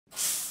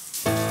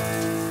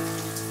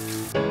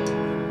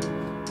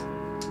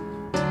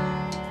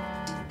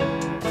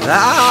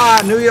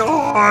Ah, New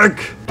York!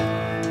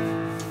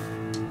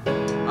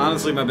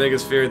 Honestly, my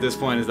biggest fear at this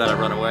point is that I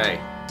run away.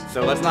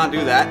 So let's not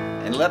do that,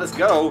 and let us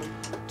go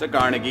to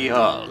Carnegie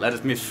Hall. Let us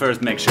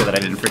first make sure that I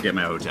didn't forget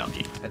my hotel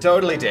key. I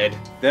totally did.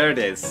 There it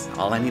is.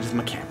 All I need is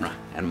my camera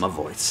and my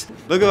voice.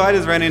 Look who I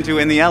just ran into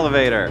in the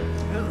elevator.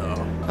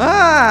 Hello.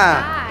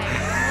 Ah!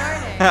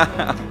 Hi,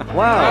 good morning.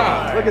 Wow,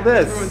 Hi. look at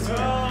this.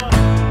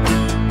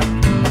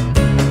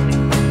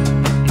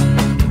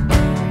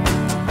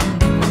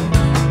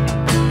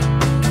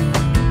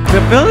 The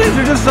buildings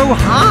are just so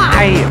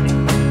high!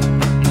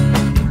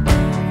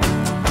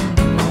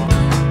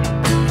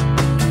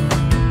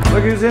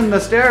 Look who's in the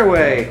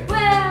stairway!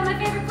 Well, my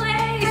favorite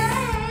place!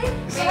 Hey!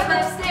 We love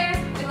upstairs,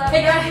 we love the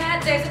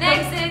internet, there's an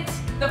exit!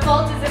 The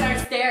fault is in our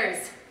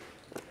stairs.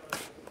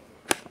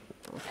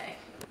 Okay.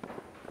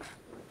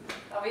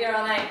 I'll be here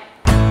all night.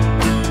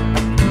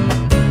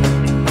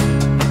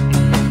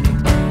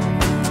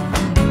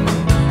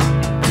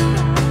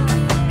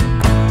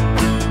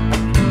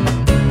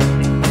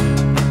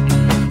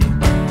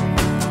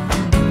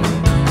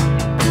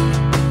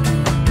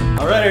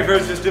 Alright,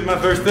 first just did my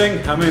first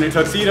thing. I'm in a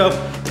tuxedo,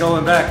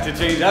 going back to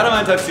change out of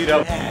my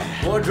tuxedo.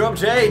 Wardrobe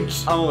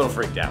change. I'm a little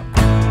freaked out.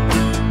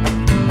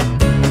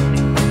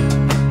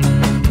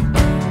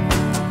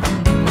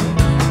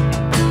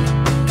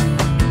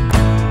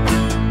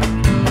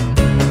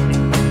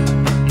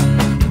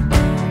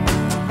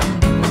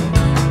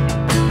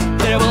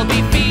 There will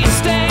be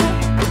feasting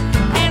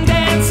and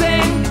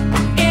dancing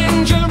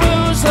in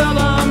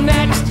Jerusalem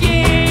next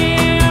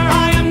year.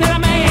 I am gonna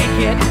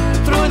make it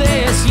through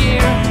this year.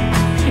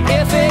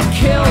 If it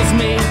kills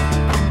me,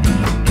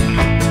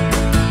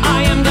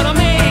 I am gonna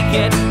make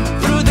it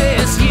through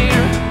this year.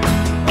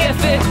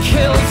 If it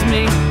kills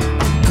me.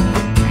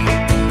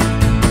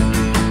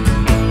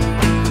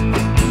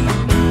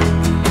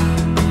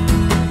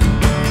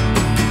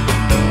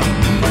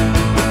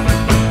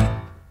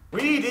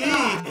 We did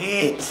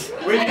it!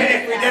 We did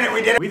it! We did it!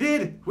 We did it! We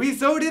did! We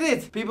so did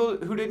it! People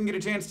who didn't get a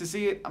chance to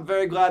see it, I'm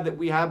very glad that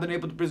we have been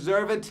able to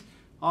preserve it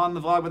on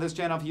the Vlog with This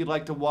channel if you'd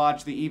like to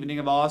watch the Evening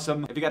of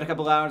Awesome. If you got a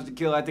couple hours to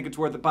kill, I think it's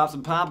worth it. Pop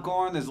some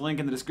popcorn. There's a link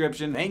in the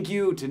description. Thank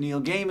you to Neil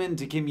Gaiman,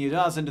 to Kimya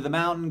Dawson, to the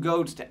Mountain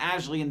Goats, to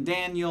Ashley and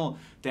Daniel,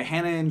 to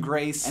Hannah and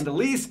Grace, and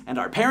Elise, and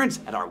our parents,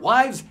 and our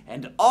wives,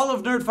 and all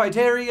of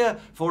Nerdfighteria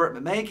for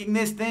making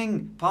this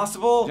thing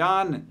possible.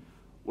 John,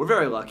 we're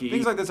very lucky.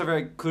 Things like this are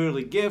very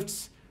clearly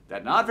gifts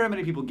that not very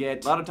many people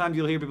get. A lot of times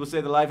you'll hear people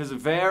say that life isn't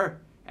fair,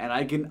 and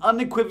I can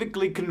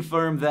unequivocally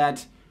confirm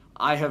that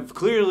I have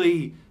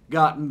clearly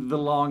gotten the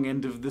long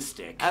end of the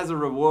stick. As a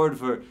reward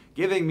for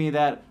giving me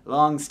that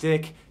long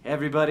stick,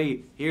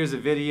 everybody, here's a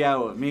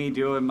video of me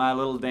doing my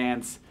little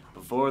dance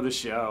before the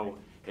show.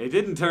 It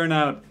didn't turn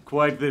out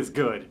quite this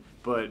good,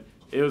 but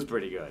it was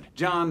pretty good.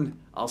 John,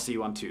 I'll see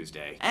you on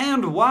Tuesday.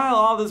 And while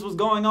all this was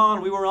going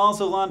on, we were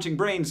also launching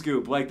Brain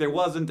Scoop, like there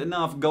wasn't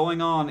enough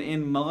going on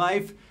in my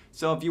life.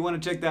 So if you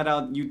want to check that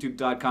out,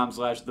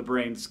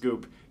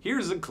 youtube.com/thebrainscoop.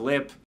 Here's a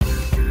clip.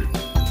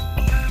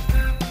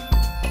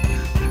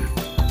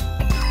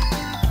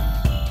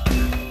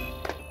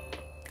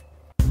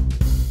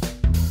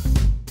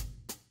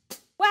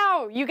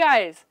 Wow, you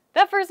guys,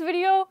 that first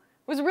video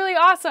was really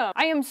awesome.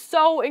 I am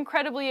so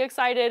incredibly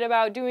excited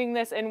about doing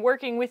this and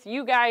working with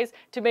you guys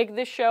to make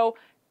this show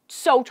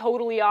so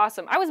totally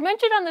awesome. I was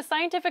mentioned on the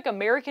Scientific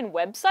American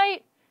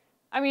website.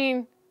 I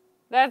mean,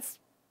 that's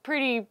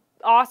pretty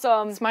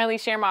awesome. Smiley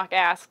Shamrock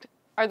asked,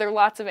 are there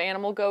lots of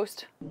animal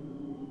ghosts?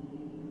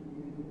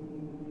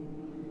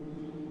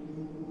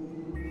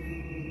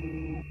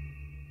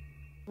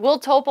 Will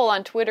Topol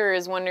on Twitter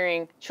is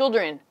wondering,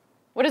 children,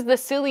 what is the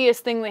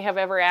silliest thing they have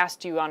ever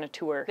asked you on a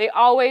tour? They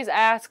always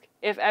ask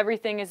if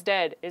everything is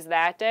dead. Is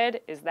that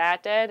dead? Is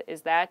that dead?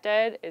 Is that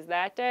dead? Is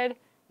that dead?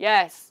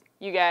 Yes,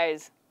 you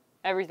guys,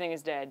 everything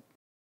is dead.